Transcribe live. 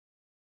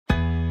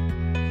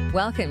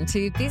Welcome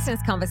to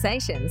Business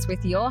Conversations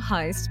with your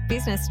host,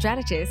 business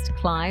strategist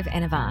Clive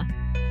Enever.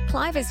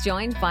 Clive is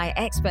joined by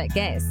expert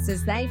guests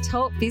as they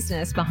talk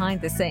business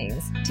behind the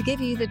scenes to give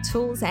you the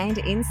tools and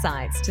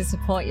insights to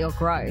support your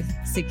growth,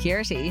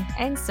 security,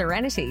 and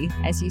serenity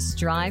as you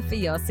strive for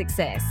your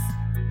success.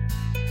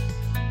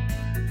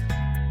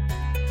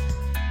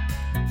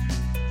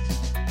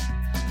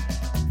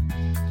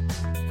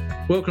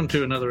 Welcome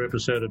to another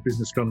episode of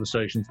Business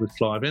Conversations with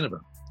Clive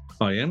Enever.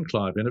 I am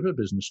Clive Enever,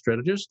 business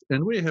strategist,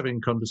 and we're having a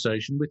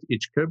conversation with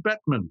Ichko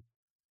Batman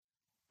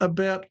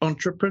about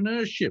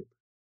entrepreneurship,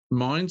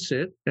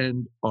 mindset,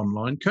 and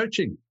online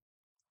coaching.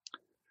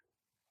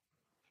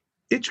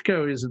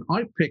 Ichko is an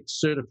IPEX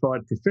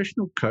certified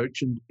professional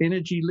coach and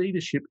Energy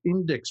Leadership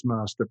Index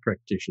Master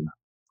practitioner.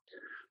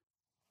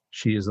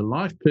 She is a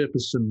life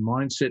purpose and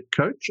mindset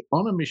coach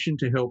on a mission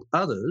to help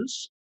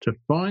others to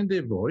find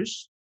their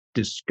voice,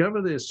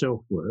 discover their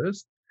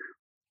self-worth,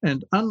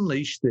 and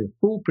unleash their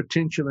full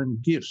potential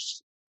and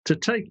gifts to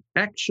take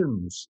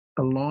actions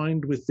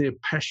aligned with their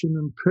passion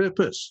and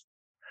purpose.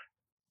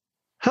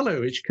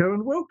 Hello, Ichko,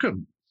 and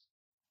welcome.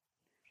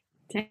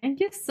 Thank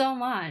you so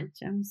much.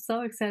 I'm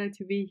so excited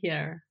to be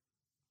here.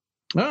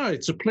 Oh,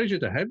 it's a pleasure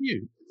to have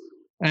you.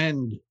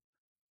 And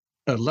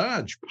a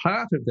large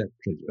part of that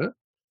pleasure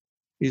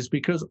is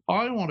because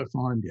I want to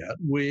find out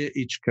where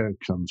Ichko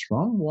comes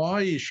from.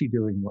 Why is she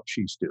doing what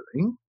she's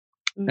doing?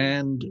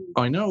 And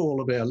I know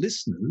all of our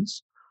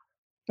listeners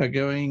are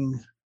going,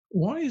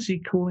 why is he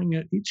calling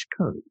her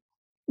Ichko?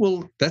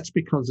 Well, that's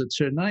because it's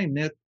her name.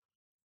 Now,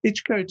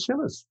 Ichko,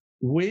 tell us,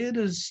 where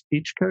does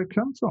Ichko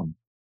come from?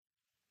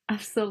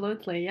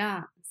 Absolutely,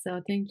 yeah.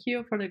 So thank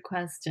you for the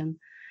question.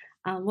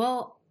 I'm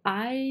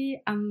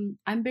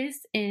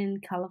based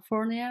in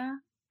California,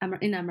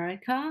 in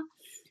America,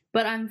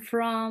 but I'm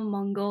from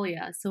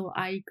Mongolia. So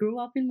I grew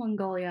up in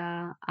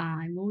Mongolia.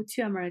 I moved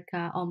to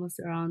America almost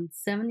around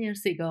 7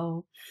 years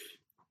ago.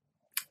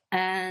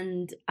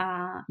 And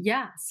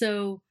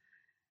so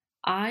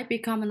I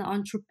became an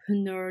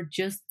entrepreneur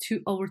just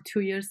over 2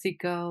 years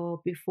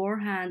ago.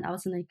 Beforehand, I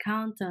was an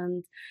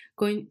accountant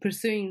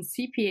pursuing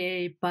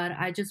CPA, but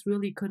I just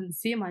really couldn't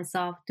see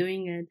myself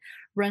doing it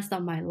rest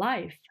of my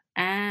life.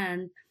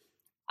 And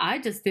I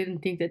just didn't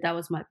think that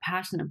was my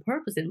passion and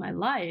purpose in my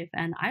life.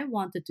 And I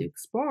wanted to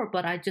explore,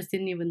 but I just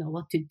didn't even know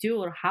what to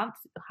do or how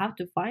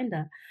to find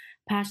that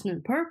passion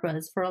and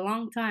purpose for a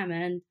long time.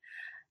 And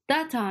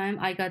that time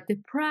I got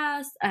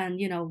depressed and,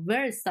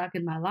 very stuck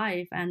in my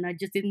life, and I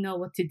just didn't know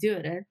what to do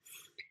with it.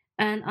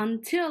 And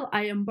until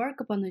I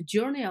embarked upon a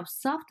journey of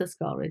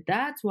self-discovery,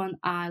 that's when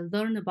I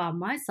learned about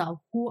myself,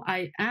 who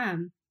I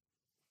am,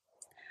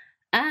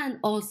 and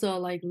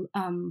also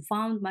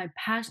found my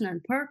passion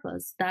and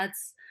purpose.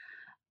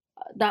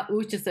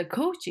 Which is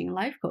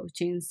life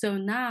coaching. So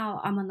now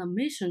I'm on a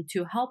mission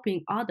to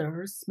helping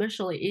others,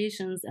 especially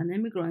Asians and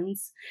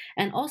immigrants,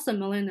 and also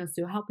millennials,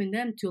 to helping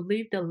them to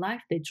live the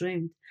life they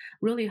dreamed,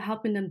 really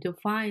helping them to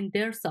find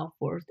their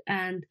self-worth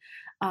and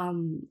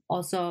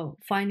also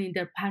finding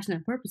their passion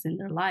and purpose in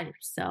their life.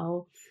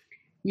 So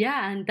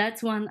yeah, and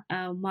that's when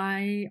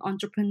my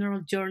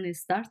entrepreneurial journey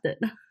started.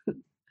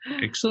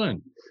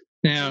 Excellent.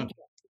 Now,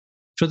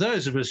 for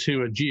those of us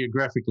who are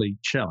geographically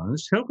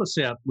challenged, help us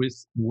out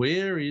with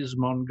where is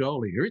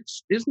Mongolia?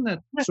 Isn't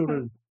that sort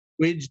of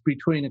wedged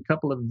between a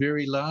couple of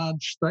very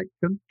large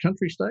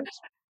country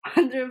states?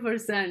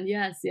 100%,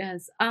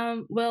 yes.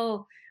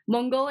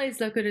 Mongolia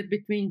is located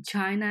between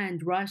China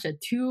and Russia,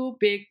 two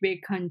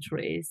big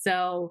countries.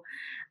 So,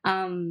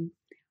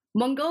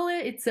 Mongolia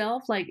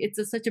itself,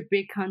 it's such a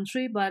big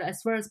country, but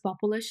as far as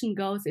population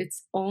goes,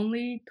 it's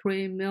only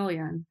 3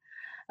 million.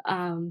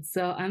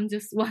 So I'm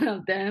just one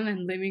of them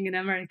and living in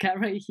America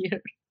right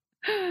here.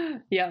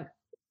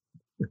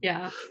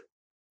 Yeah.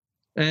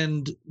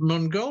 And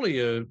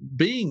Mongolia,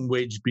 being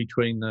wedged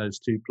between those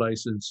two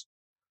places,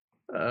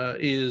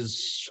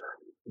 it's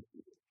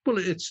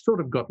sort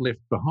of got left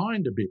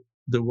behind a bit,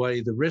 the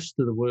way the rest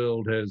of the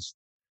world has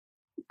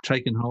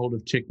taken hold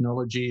of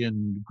technology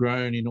and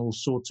grown in all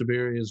sorts of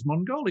areas.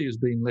 Mongolia has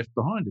been left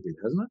behind a bit,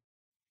 hasn't it?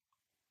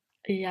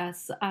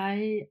 Yes,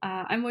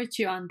 I'm with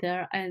you on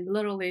there, and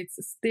literally, it's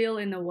still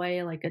in a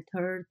way like a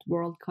third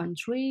world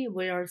country.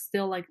 We are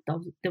still like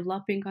the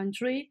developing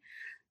country,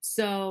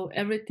 so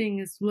everything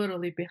is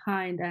literally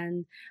behind.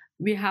 And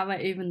we have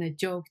even a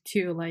joke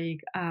too,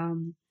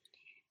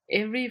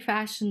 every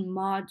fashion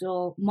mod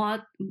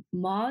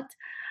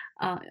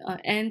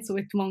ends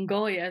with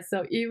Mongolia.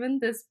 So even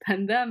this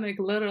pandemic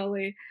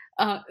literally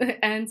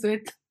ends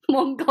with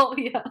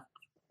Mongolia.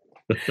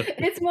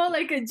 It's more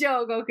like a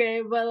joke,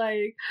 okay? But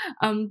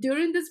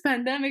during this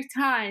pandemic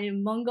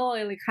time,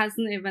 Mongolia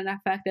hasn't even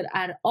affected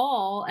at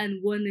all.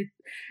 And when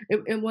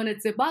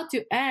it's about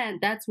to end,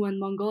 that's when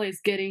Mongolia is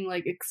getting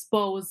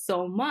exposed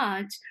so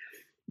much.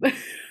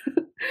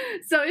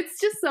 So it's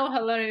just so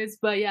hilarious.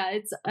 But yeah,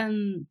 it's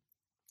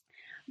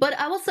But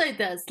I will say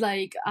this: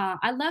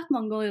 I left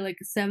Mongolia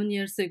 7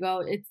 years ago.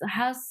 It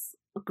has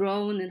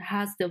grown and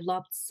has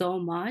developed so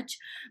much.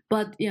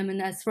 But I mean,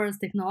 as far as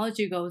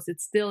technology goes,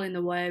 it's still in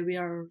a way we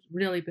are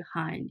really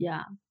behind.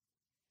 Yeah.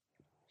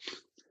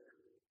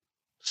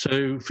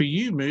 So for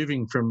you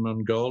moving from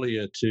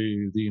Mongolia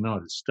to the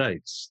United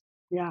States,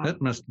 Yeah.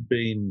 that must have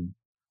been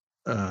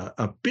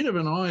a bit of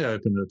an eye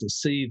opener to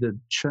see the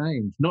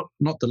change.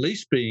 Not the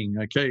least being,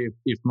 okay,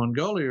 if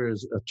Mongolia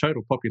is a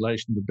total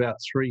population of about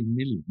 3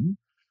 million,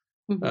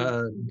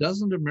 Hmm.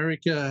 doesn't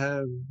America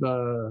have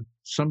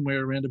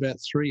somewhere around about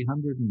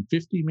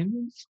 350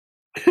 millions?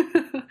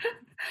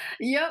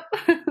 Yep.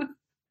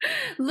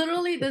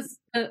 Literally,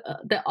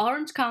 the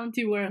Orange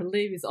County where I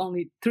live is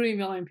only 3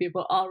 million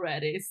people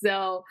already.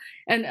 So,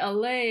 and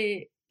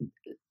LA,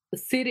 the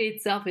city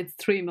itself, it's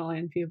 3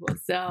 million people.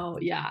 So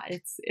yeah,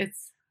 it's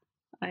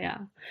yeah,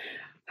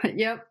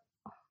 yep.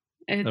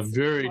 A It's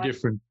very quite.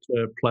 different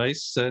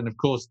place, and of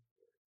course,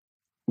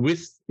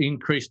 with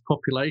increased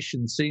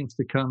population seems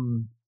to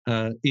come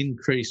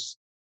increased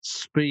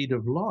speed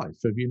of life.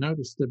 Have you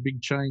noticed a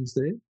big change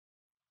there?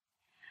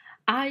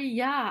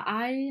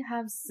 I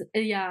have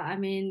yeah. I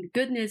mean,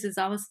 good news is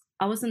I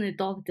was an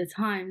adult at the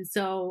time,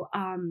 so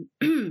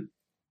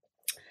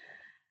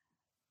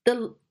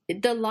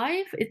the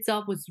life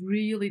itself was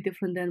really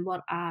different than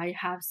what I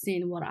have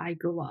seen, what I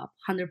grew up.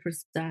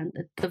 100%.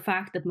 The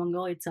fact that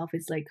Mongolia itself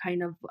is like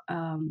kind of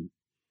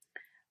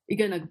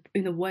again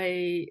in a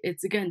way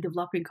it's again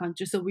developing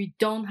country, so we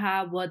don't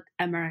have what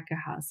America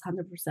has.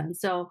 100%.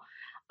 So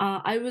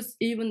I was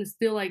even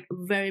still like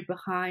very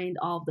behind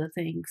all the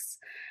things,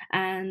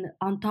 and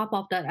on top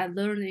of that, I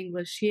learned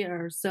English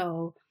here,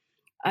 so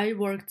I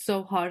worked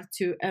so hard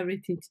to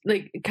everything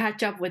like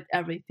catch up with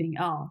everything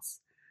else.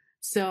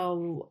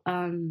 So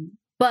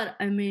but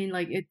I mean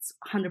like it's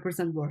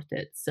 100% worth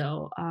it.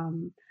 So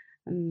I'm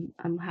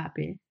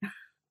happy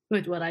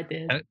with what I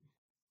did. And,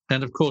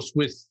 and of course,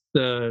 with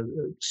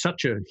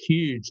such a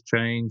huge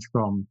change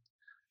from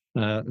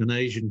an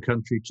Asian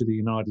country to the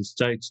United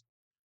States,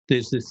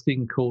 there's this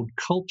thing called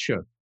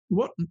culture.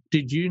 What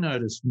did you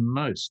notice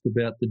most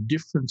about the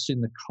difference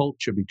in the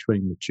culture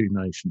between the two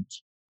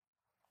nations?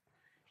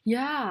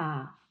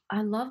 Yeah,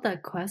 I love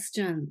that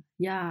question.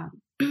 Yeah.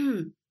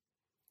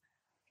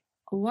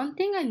 One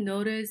thing I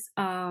noticed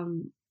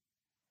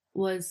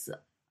was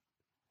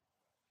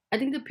I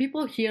think the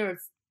people here are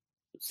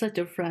such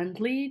a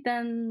friendly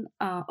than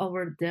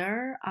over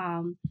there.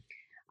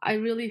 I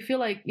really feel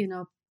like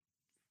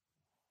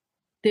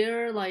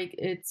they're like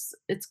it's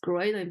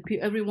great and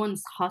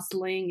everyone's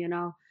hustling.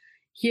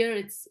 Here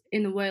it's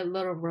in a way a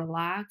little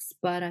relaxed,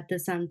 but at the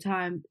same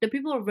time the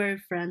people are very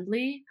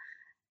friendly.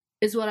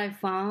 Is what I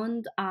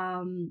found.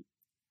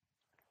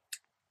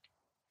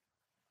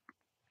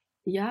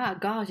 Yeah,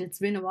 gosh, it's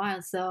been a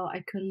while, so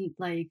I couldn't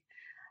like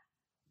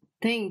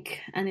think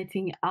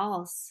anything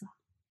else.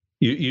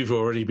 You've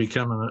already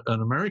become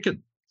an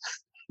American.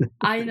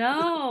 I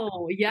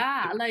know.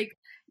 Yeah, like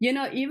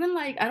even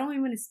like I don't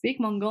even speak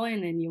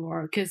Mongolian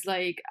anymore because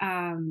like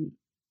I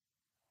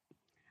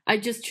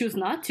just choose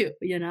not to.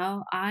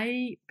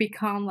 I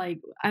become like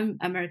I'm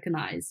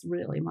Americanized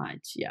really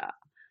much. Yeah.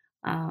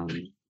 Um.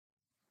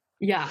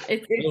 Yeah.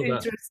 It's Well done.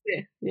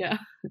 interesting. Yeah.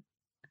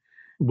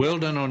 Well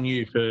done on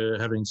you for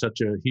having such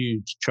a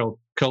huge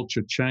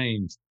culture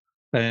change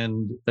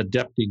and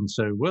adapting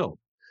so well.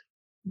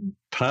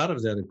 Part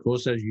of that, of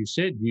course, as you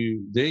said,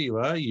 you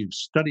are. You've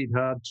studied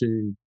hard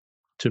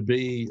to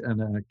be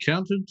an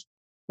accountant,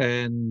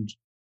 and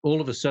all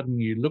of a sudden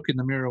you look in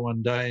the mirror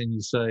one day and you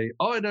say,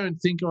 "I don't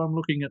think I'm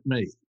looking at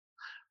me."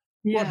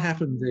 What Yeah.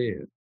 happened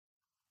there?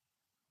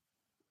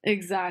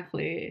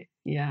 Exactly.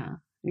 Yeah,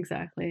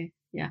 exactly.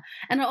 Yeah.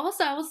 And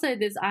also I will say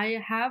this, I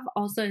have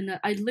also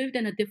I lived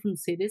in a different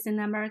cities in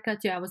America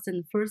too. I was in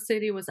the first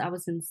city was I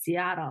was in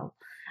Seattle.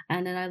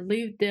 And then I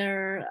lived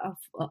there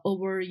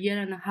over a year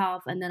and a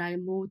half, and then I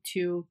moved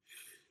to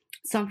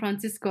San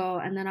Francisco,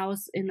 and then I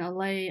was in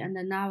LA, and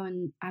then now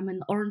I'm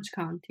in Orange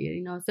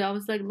County. So I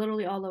was like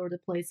literally all over the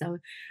place. I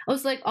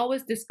was like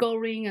always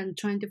discovering and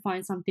trying to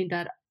find something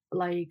that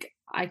like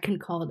I can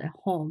call it a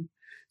home.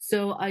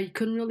 So I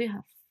couldn't really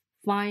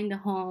find a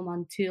home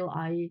until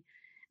I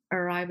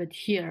arrived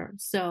here.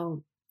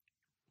 So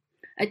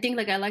I think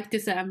like I like to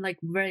say I'm like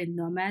very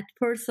nomad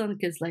person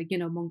because like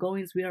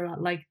Mongolians we are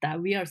like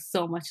that. We are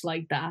so much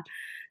like that.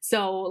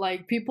 So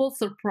like people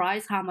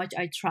surprise how much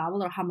I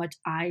travel or how much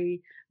I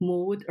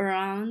moved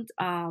around.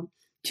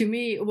 To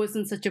me, it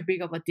wasn't such a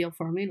big of a deal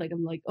for me. Like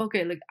I'm like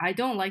okay, like I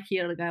don't like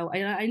here. Like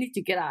I need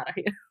to get out of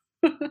here.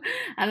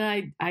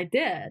 And I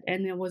did,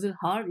 and it wasn't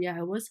hard. Yeah,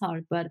 it was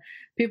hard, but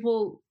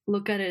people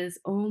look at it as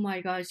oh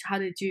my gosh, how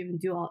did you even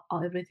do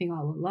everything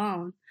all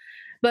alone?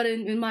 But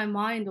in my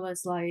mind it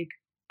was like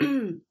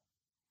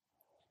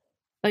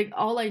like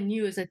all I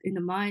knew is that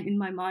in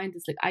my mind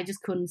is like I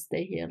just couldn't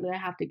stay here. Like I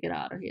have to get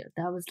out of here.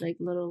 That was like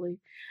literally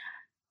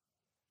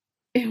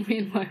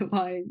in my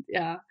mind.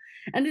 Yeah.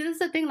 And this is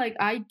the thing, like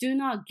I do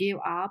not give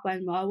up.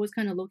 I'm always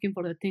kind of looking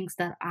for the things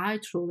that I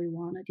truly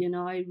wanted.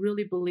 I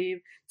really believe,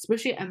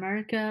 especially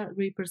America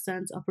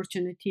represents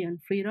opportunity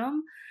and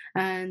freedom.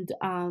 And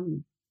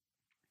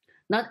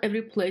not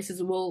every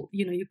places will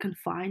you can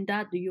find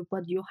that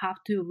but you have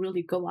to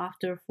really go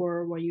after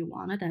for what you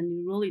wanted, and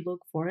you really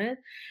look for it.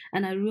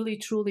 And I really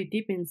truly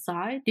deep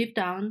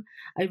down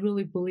I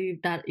really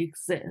believe that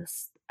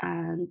exists.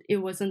 and it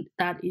wasn't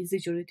that easy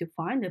really to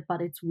find it,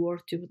 but it's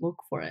worth to look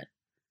for it.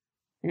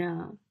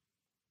 Yeah.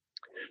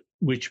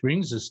 Which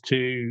brings us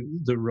to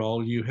the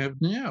role you have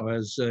now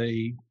as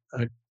a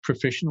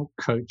professional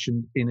coach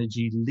and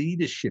energy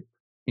leadership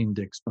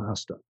index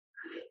master.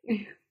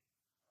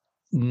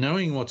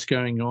 Knowing what's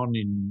going on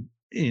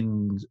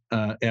in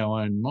our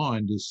own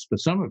mind is, for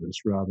some of us,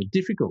 rather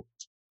difficult.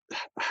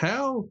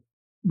 How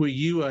were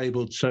you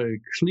able so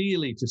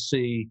clearly to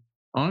see,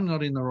 I'm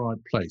not in the right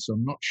place,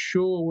 I'm not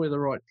sure where the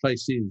right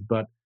place is,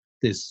 but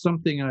there's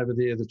something over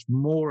there that's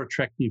more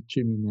attractive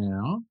to me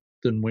now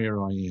than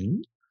where I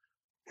am?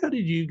 How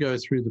did you go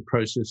through the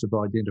process of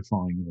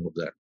identifying all of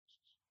that?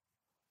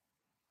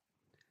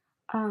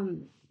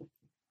 Um,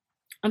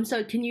 I'm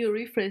sorry, can you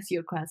rephrase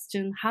your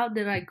question? How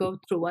did I go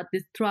through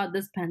throughout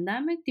this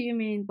pandemic? Do you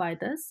mean by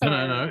this,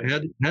 No.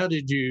 How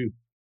did you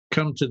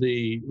come to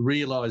the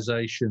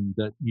realization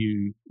that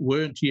you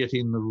weren't yet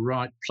in the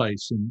right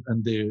place,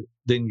 and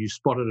then you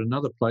spotted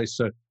another place?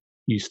 So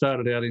you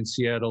started out in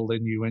Seattle,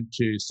 then you went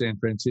to San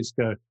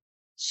Francisco.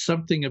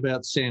 Something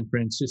about San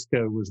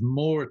Francisco was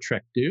more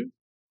attractive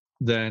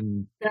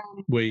than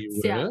where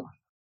you Yeah. were.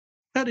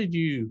 How did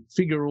you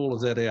figure all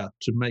of that out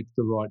to make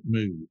the right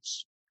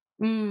moves?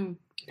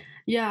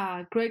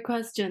 Yeah, great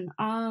question.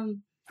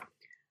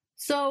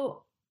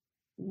 So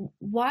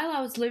while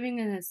I was living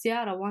in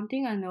Seattle, one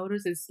thing I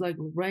noticed is like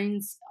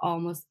rains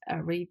almost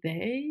every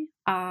day.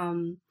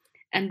 And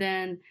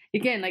then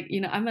again, like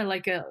I'm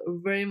like a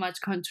very much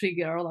country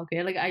girl.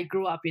 Okay, like I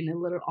grew up in a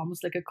little,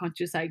 almost like a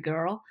countryside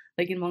girl,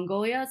 like in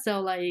Mongolia.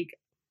 So like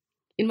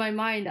in my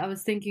mind, I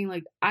was thinking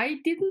like I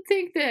didn't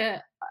think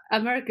that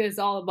America is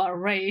all about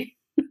rain.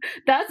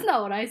 That's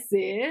not what I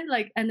see.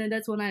 Like, and then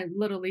that's when I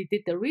literally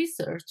did the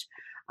research.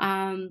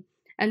 Um,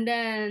 and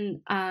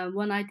then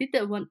when I did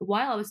that,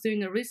 while I was doing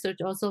the research,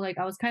 also like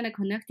I was kind of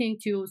connecting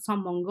to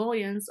some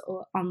Mongolians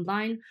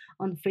online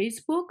on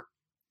Facebook,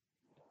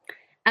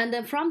 and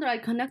then from there I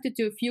connected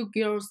to a few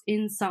girls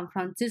in San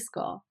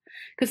Francisco,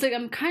 because like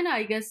I'm kind of,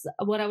 I guess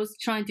what I was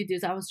trying to do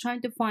is I was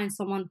trying to find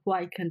someone who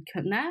I can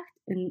connect,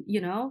 and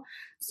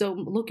so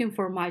looking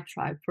for my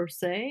tribe per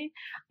se.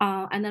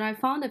 And then I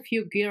found a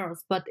few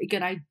girls, but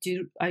again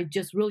I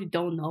just really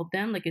don't know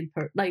them, like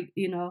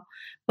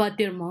but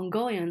they're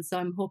Mongolian, so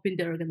I'm hoping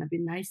they're gonna be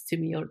nice to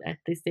me, or at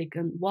least they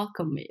can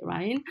welcome me,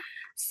 right?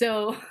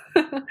 So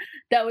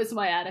that was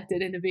my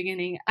attitude in the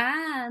beginning,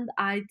 and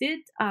I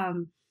did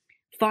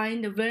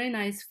find a very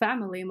nice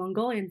family,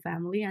 Mongolian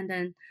family, and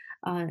then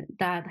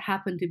that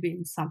happened to be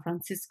in San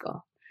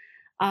Francisco.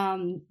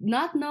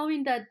 Not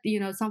knowing that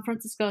San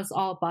Francisco is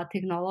all about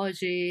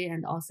technology,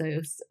 and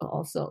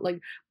also like,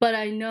 but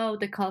I know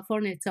that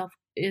California itself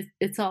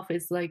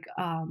is like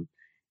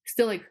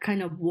still like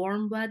kind of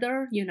warm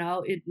weather.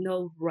 It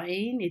no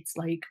rain. It's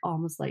like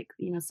almost like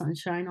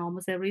sunshine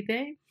almost every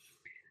day.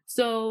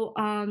 So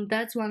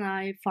that's when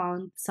I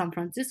found San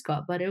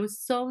Francisco. But it was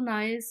so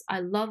nice.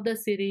 I love the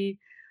city,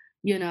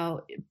 you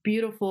know,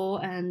 beautiful,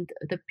 and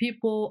the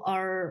people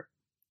are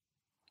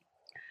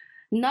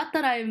not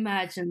that I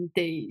imagined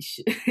they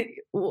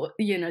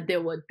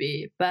would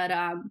be, but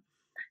I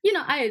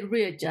had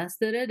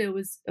readjusted it. It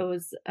was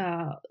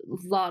a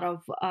lot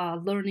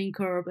of learning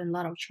curve and a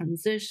lot of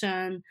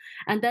transition,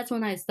 and that's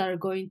when I started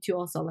going to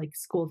also like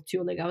school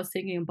too. Like I was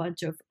taking a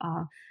bunch of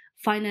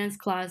finance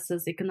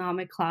classes,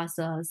 economic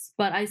classes,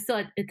 but I still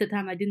at the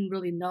time I didn't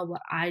really know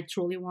what I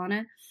truly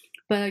wanted.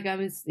 But like I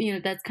was,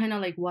 that's kind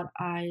of like what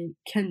I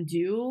can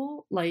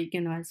do, like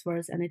as far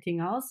as anything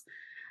else.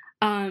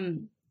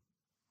 Um,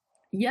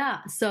 yeah,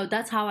 so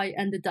that's how I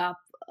ended up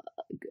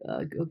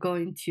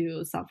going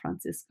to San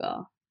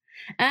Francisco.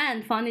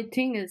 And funny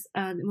thing is,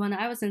 when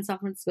I was in San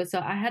Francisco, so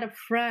I had a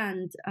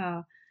friend.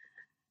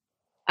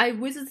 I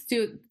visited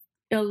to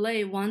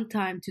LA one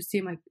time to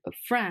see my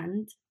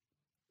friend.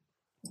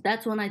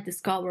 That's when I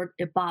discovered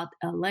about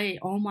LA.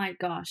 Oh my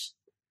gosh,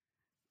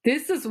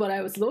 this is what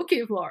I was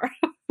looking for.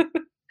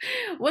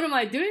 What am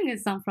I doing in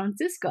San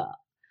Francisco?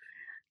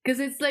 Because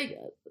it's like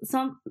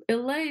some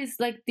LA is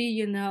like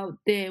the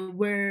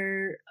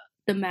where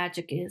the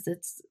magic is.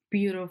 It's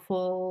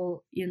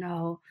beautiful,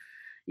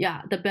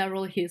 yeah, the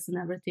Beverly Hills and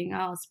everything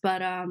else.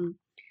 But and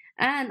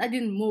I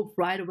didn't move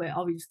right away,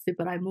 obviously,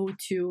 but I moved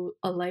to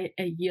LA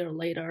a year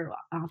later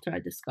after I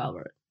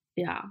discovered.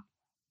 Yeah.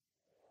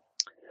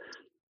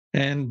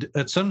 And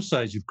at some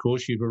stage, of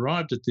course, you've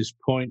arrived at this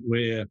point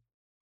where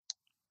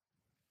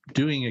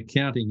doing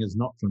accounting is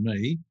not for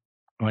me.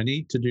 I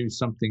need to do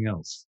something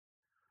else.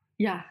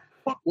 Yeah.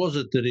 What was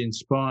it that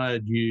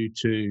inspired you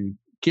to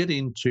get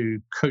into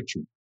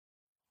coaching?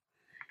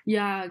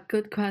 Yeah,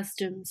 good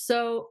question.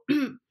 So,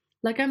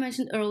 like I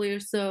mentioned earlier,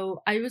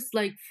 so I was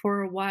like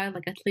for a while,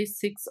 like at least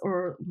 6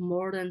 or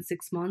more than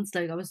 6 months,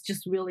 like I was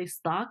just really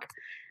stuck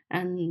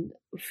and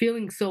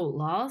feeling so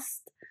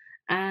lost.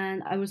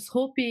 And I was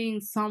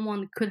hoping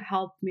someone could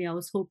help me. I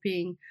was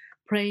hoping,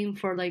 praying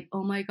for like,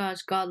 oh my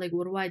gosh, God, like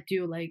what do I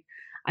do? Like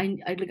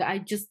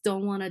I just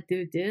don't want to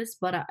do this,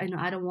 but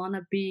I don't want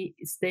to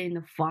stay in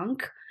the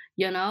funk,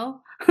 you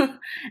know.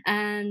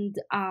 And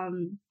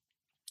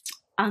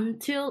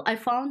until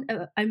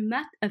I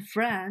met a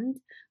friend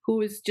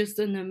who is just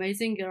an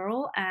amazing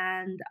girl,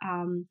 and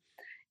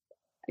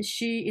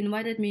she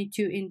invited me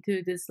to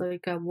into this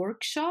like a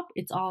workshop.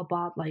 It's all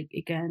about like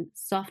again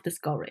self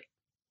discovery.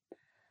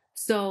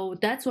 So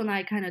that's when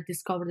I kind of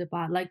discovered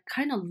about like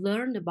kind of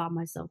learned about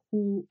myself,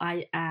 who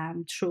I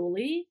am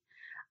truly.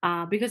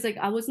 Because like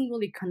I wasn't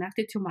really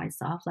connected to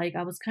myself. Like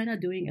I was kind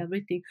of doing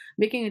everything,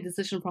 making a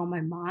decision from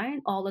my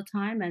mind all the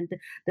time, and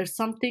there's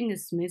something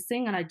is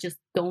missing, and I just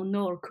don't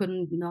know or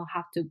couldn't know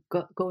how to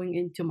going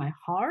into my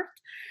heart.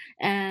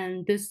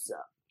 And this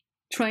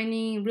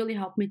training really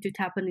helped me to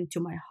tap into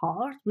my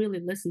heart, really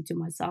listen to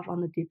myself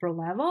on a deeper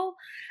level.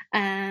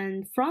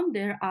 And from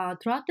there,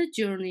 throughout the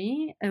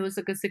journey, it was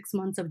like a 6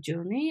 months of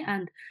journey,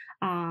 and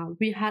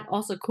we had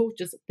also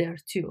coaches there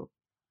too.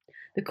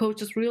 The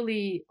coaches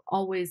really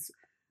always,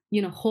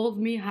 hold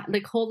me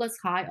like hold us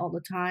high all the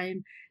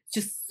time.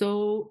 Just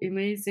so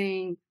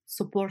amazing,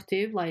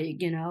 supportive.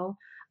 Like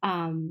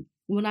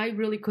when I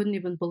really couldn't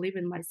even believe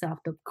in myself,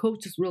 the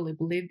coaches really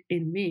believed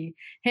in me.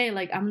 Hey,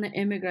 like I'm an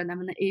immigrant,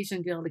 I'm an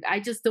Asian girl. Like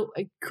I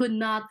could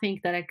not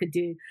think that I could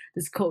do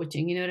this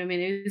coaching. You know what I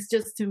mean? It was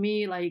just to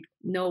me like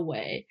no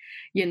way.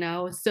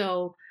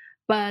 So,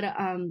 but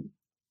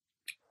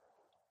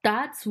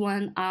that's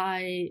when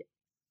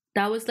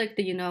that was like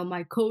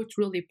my coach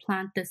really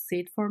planted the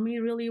seed for me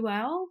really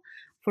well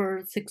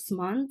for 6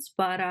 months.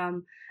 But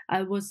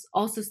I was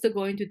also still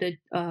going to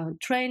the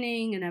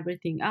training and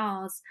everything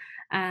else.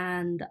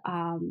 And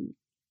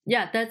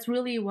yeah, that's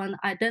really when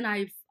I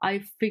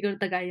figured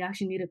that I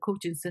actually need a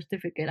coaching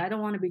certificate. I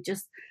don't want to be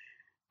just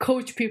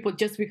coach people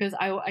just because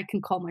I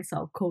can call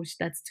myself coach.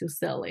 That's too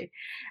silly.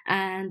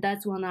 And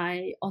that's when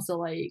I also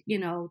like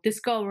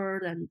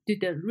discovered and did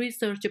the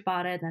research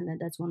about it, and then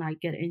that's when I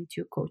get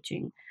into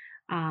coaching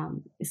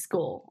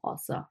school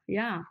also.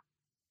 Yeah.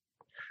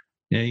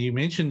 Now, you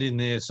mentioned in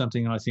there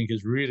something I think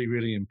is really,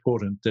 really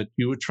important, that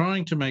you were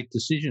trying to make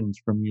decisions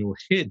from your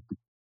head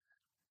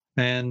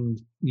and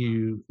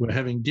you were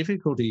having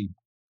difficulty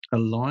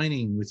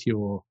aligning with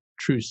your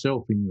true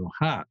self in your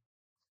heart.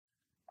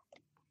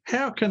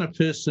 How can a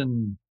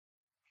person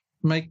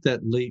make that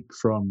leap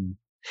from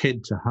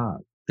head to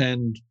heart?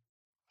 And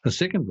a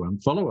second one,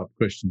 follow-up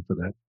question for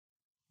that.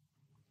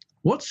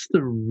 What's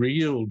the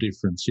real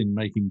difference in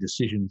making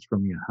decisions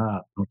from your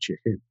heart, not your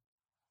head?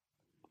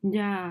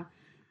 Yeah,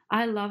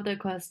 I love that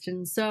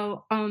question.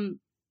 So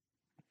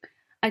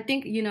I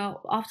think,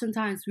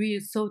 oftentimes we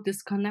are so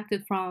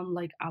disconnected from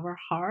like our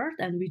heart,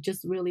 and we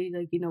just really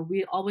like,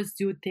 we always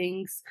do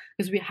things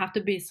because we have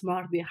to be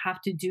smart. We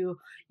have to do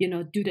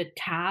the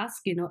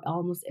task,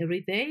 almost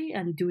every day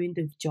and doing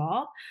the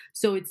job.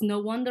 So it's no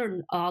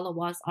wonder all of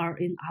us are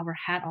in our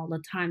head all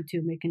the time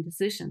to make a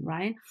decision,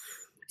 right?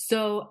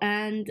 So,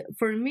 and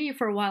for me,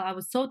 for a while, I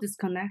was so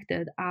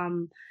disconnected.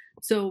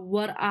 So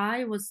what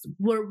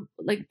were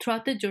like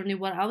throughout the journey,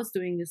 what I was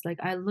doing is like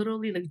I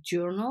literally like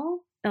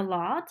journal a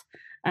lot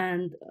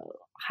and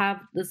have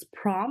this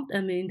prompt.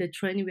 I mean, in the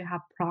training we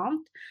have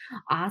prompt,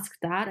 ask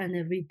that, and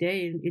every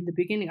day in the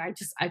beginning,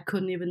 I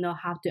couldn't even know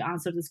how to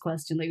answer this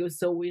question. Like it was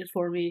so weird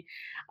for me.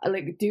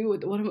 Like,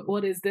 dude,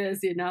 what is this?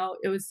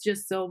 It was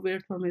just so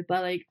weird for me.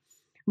 But like,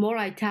 more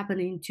I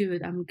tapping into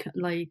it,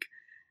 like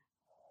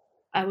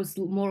I was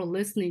more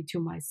listening to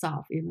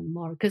myself even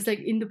more because, like,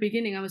 in the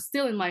beginning, I was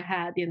still in my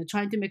head,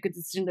 trying to make a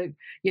decision,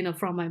 like,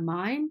 from my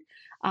mind,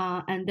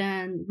 and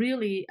then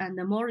really, and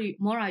the more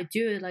I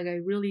do it, like, I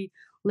really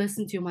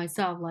listen to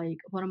myself, like,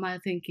 what am I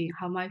thinking?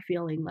 How am I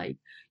feeling? Like,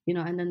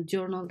 and then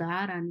journal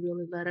that and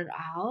really let it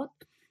out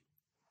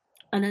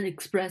and then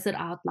express it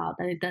out loud.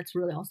 I think that's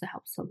really also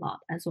helps a lot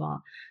as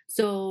well.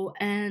 So,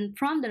 and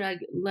from there I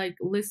like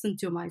listen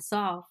to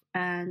myself,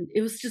 and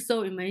it was just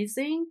so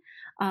amazing.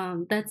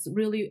 That's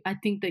really, I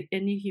think that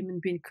any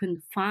human being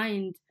couldn't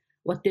find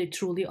what they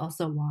truly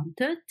also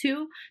wanted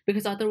to,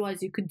 because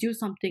otherwise you could do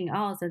something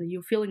else and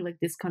you're feeling like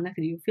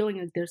disconnected, you're feeling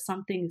like there's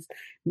something is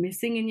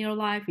missing in your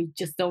life, you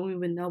just don't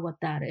even know what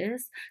that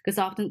is, because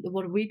often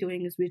what we're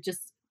doing is we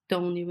just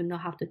don't even know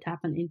how to tap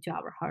into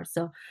our heart.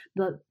 So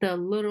the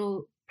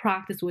little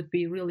practice would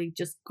be really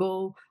just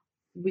go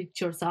with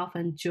yourself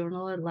and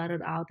journal it, let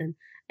it out, and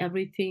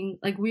everything.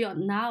 Like we are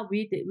now,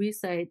 we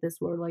say this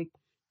word like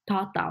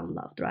thought down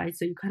loud, right?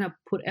 So you kind of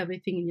put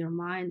everything in your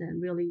mind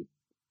and really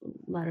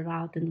let it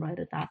out and write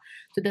it out.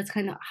 So that's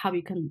kind of how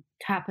you can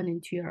tap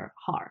into your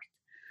heart.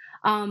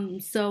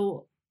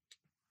 So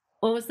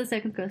what was the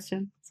second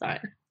question? Sorry.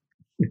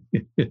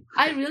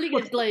 I really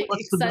get like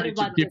excited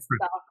about this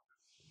stuff.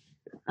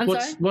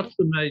 What's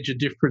the major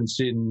difference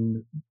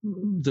in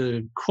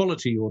the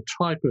quality or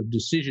type of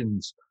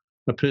decisions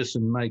a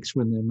person makes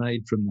when they're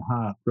made from the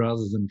heart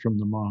rather than from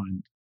the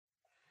mind?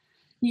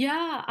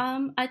 Yeah,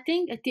 I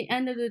think at the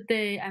end of the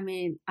day, I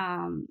mean,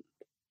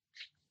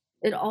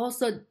 it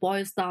also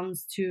boils down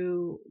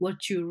to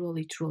what you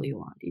really truly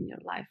want in your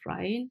life,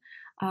 right?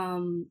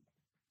 Um,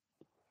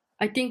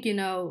 I think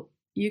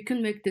you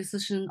can make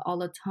decisions all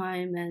the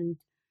time and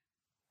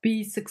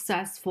be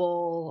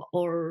successful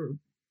or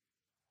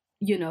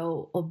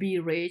or be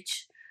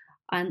rich.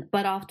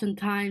 But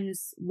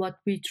oftentimes what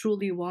we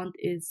truly want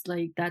is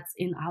like that's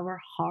in our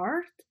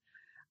heart.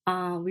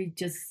 We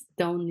just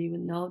don't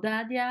even know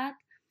that yet.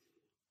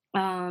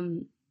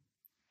 um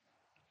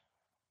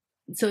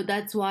so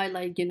that's why,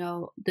 like,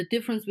 the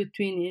difference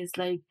between is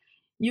like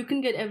you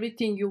can get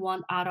everything you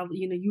want out of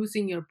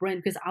using your brain,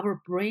 because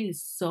our brain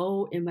is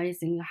so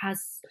amazing. It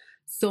has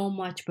so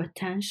much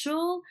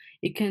potential.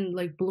 It can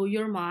like blow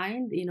your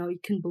mind.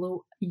 It can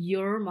blow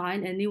your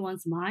mind,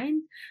 anyone's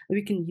mind.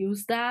 We can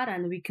use that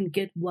and we can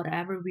get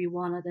whatever we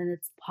wanted, and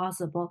it's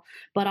possible.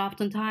 But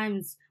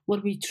oftentimes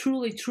what we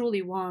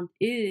truly want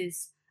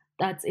is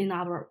that's in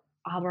our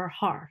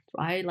heart,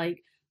 right?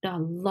 Like the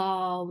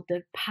love,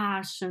 the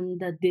passion,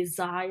 the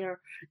desire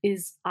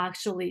is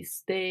actually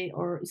stay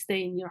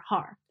in your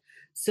heart.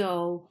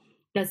 So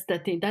that's the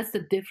thing. That's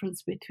the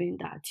difference between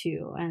that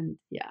two. And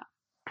yeah.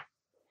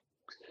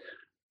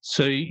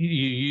 So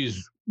you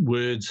use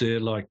words there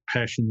like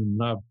passion and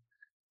love.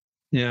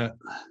 Now,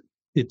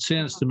 it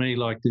sounds to me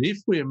like that if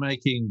we're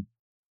making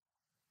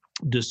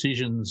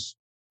decisions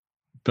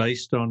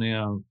based on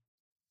our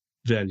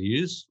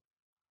values,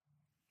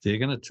 they're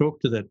going to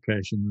talk to that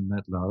passion and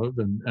that love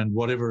and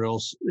whatever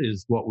else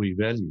is what we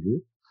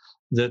value,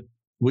 that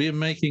we're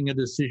making a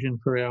decision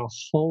for our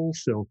whole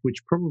self,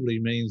 which probably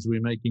means we're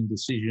making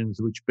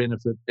decisions which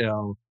benefit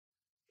our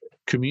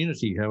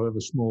community, however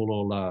small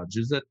or large.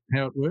 Is that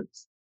how it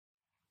works?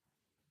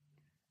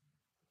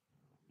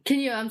 Can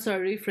you, I'm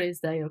sorry, rephrase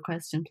that your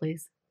question,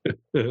 please?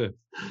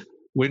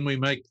 When we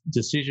make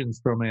decisions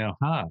from our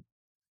heart,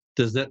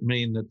 does that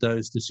mean that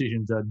those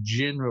decisions are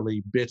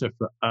generally better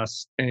for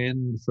us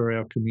and for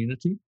our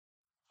community?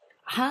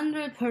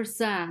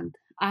 100%.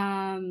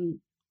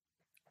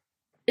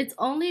 It's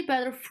only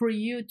better for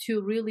you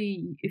to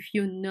really, if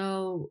you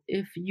know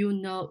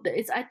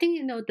it's, I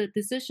think, the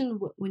decision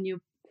when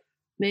you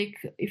make,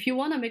 if you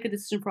want to make a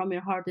decision from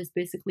your heart, is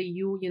basically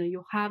you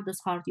have this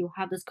heart, you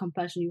have this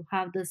compassion, you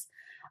have this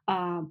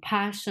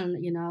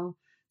passion,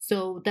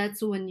 so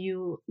that's when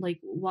you like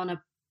want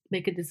to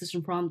make a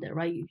decision from there,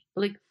 right?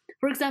 Like,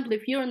 for example,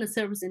 if you're in the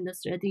service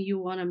industry, I think you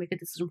want to make a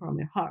decision from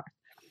your heart.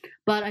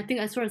 But I think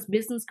as far as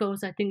business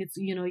goes, I think it's,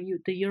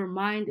 your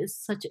mind is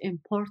such an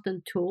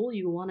important tool.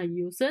 You want to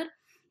use it.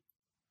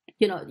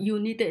 You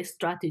need a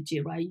strategy,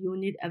 right? You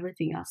need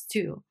everything else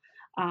too.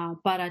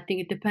 But I think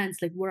it depends,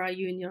 like, where are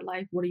you in your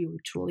life, what do you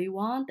truly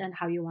want, and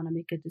how you want to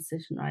make a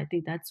decision, right? I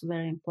think that's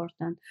very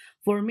important.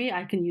 For me,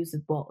 I can use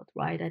it both,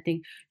 right? I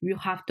think you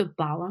have to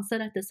balance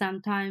it at the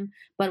same time.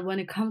 But when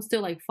it comes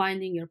to like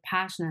finding your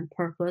passion and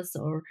purpose,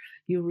 or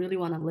you really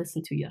want to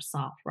listen to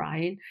yourself,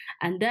 right?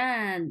 And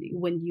then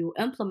when you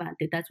implement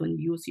it, that's when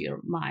you use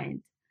your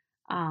mind.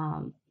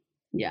 um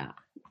yeah.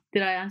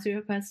 Did I answer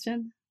your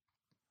question?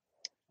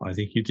 I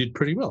think you did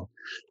pretty well.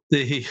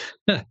 The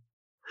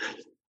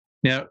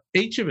Now,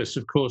 each of us,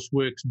 of course,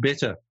 works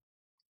better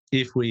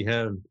if we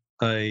have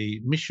a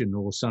mission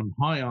or some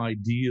high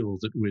ideal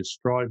that we're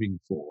striving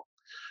for.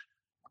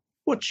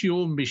 What's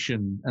your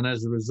mission? And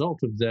as a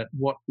result of that,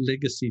 what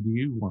legacy do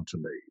you want to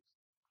leave?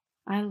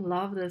 I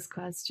love this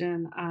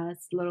question.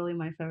 It's literally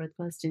my favorite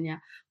question. Yeah.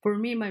 For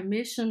me, my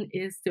mission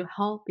is to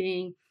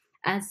helping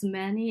as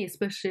many,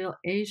 especially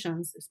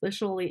Asians,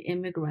 especially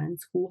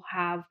immigrants who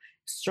have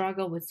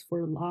struggled with for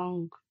a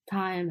long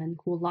time and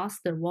who lost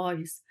their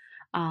voice.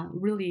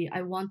 Really,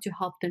 I want to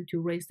help them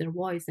to raise their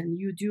voice. And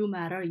you do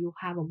matter. You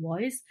have a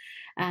voice,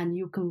 and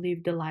you can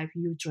live the life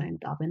you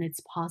dreamed of. And it's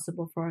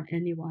possible for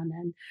anyone.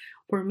 And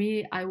for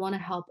me, I want to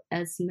help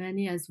as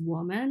many as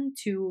women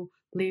to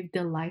live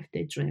the life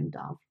they dreamed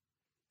of.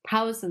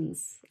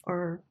 Thousands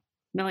or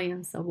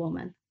millions of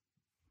women.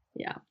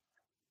 Yeah.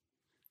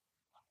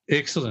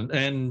 Excellent.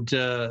 And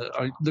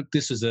look,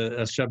 this is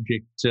a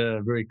subject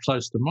very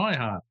close to my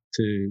heart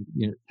to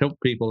help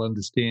people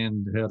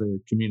understand how to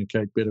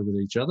communicate better with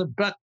each other.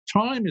 But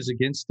time is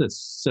against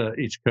us,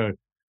 Ichko.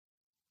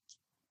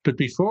 But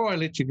before I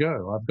let you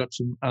go, I've got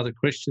some other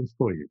questions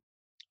for you.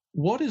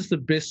 What is the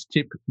best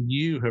tip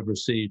you have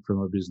received from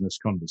a business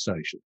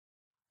conversation?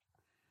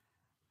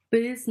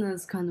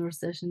 Business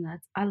conversation.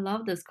 I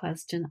love this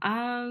question.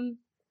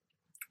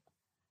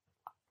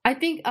 I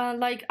think,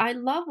 like, I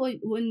love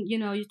when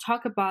you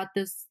talk about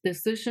this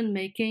decision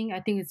making.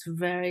 I think it's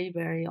very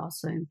very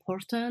also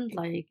important.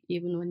 Like,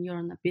 even when you're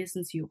in a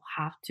business, you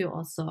have to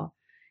also,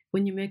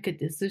 when you make a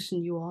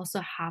decision, you also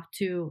have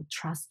to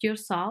trust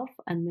yourself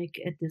and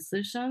make a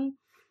decision.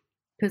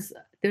 Because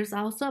there's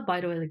also, by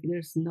the way, like,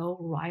 there's no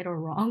right or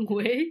wrong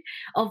way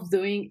of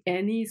doing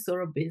any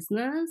sort of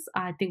business.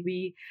 I think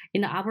we,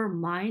 in our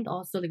mind,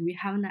 also, like, we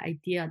have an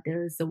idea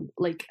there is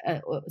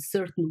a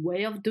certain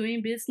way of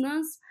doing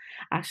business.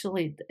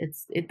 Actually,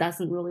 it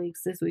doesn't really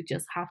exist. We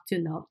just have to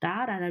know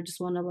that. And I just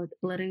want to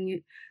letting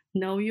you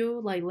know,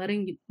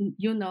 letting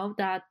you know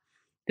that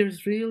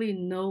there's really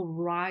no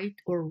right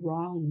or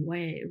wrong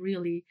way.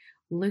 Really,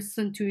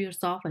 listen to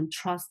yourself and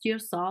trust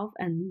yourself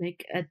and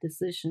make a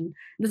decision.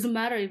 It doesn't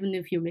matter even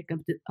if you make a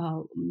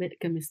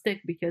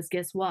mistake, because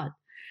guess what?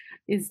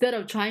 Instead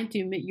of trying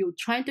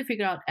to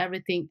figure out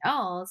everything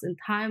else, and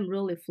time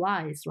really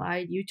flies,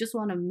 right? You just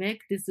want to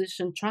make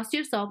decision, trust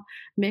yourself,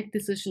 make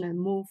decision, and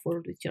move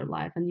forward with your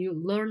life, and you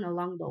learn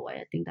along the way.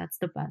 I think that's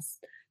the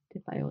best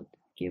tip I would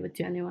give it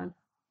to anyone.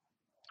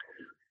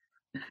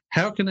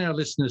 How can our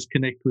listeners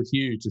connect with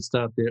you to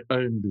start their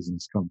own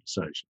business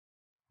conversation?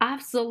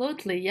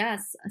 Absolutely,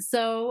 yes.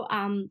 So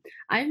I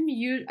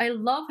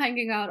love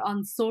hanging out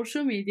on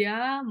social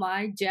media.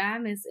 My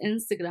jam is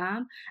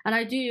Instagram, and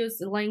I do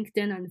use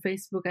LinkedIn and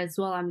Facebook as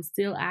well. I'm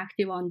still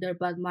active on there,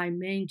 but my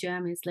main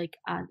jam is like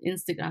on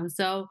Instagram.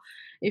 So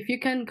if you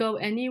can go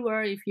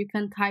anywhere, if you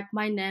can type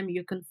my name,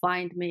 you can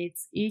find me.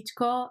 It's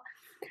Ichko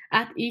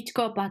at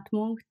Ichko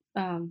Batmung.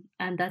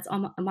 And that's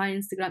on my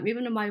Instagram,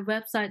 even on my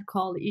website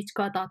called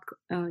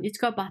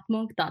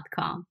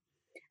ichkobatmung.com.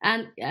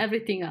 And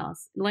everything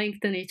else,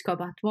 LinkedIn Ichko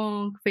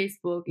Batmung,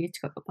 Facebook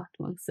Ichko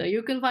Batmung. So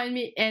you can find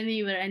me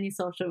anywhere, any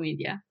social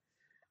media.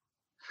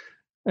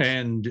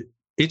 And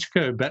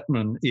Ichko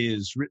Batmung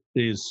is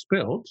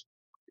spelled,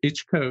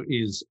 Ichko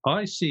is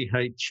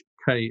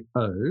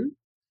ICHKO,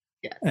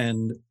 yes.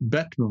 And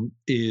Batmung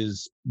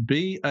is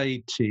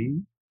BAT,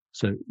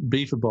 so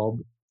B for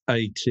Bob,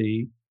 AT,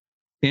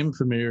 M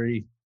for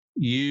Mary,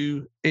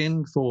 U,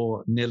 N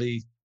for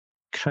Nelly,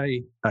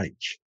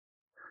 KH.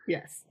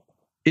 Yes.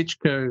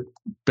 Ichko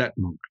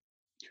Batmung.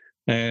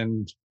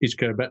 And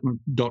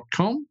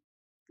ichkobatmung.com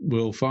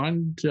will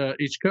find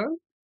Ichko.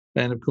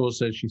 And of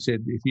course, as she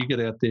said, if you get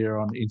out there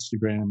on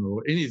Instagram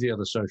or any of the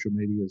other social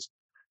medias,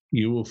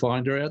 you will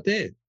find her out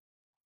there.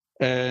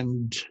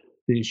 And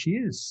there she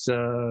is,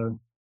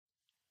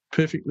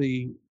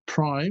 perfectly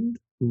primed,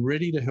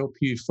 ready to help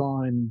you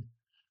find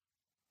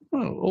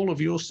all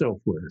of your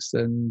self-worth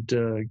and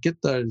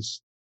get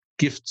those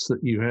gifts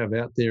that you have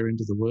out there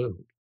into the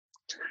world.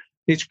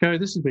 Ichko,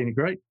 this has been a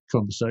great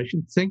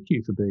conversation. Thank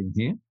you for being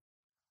here.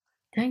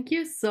 Thank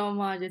you so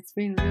much. It's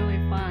been really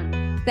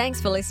fun. Thanks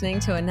for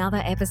listening to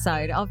another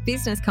episode of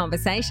Business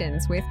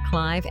Conversations with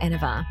Clive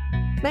Enever.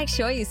 Make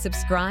sure you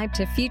subscribe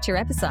to future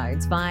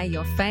episodes via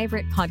your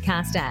favourite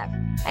podcast app.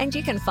 And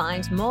you can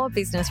find more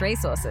business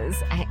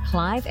resources at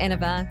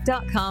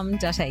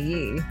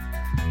cliveenever.com.au.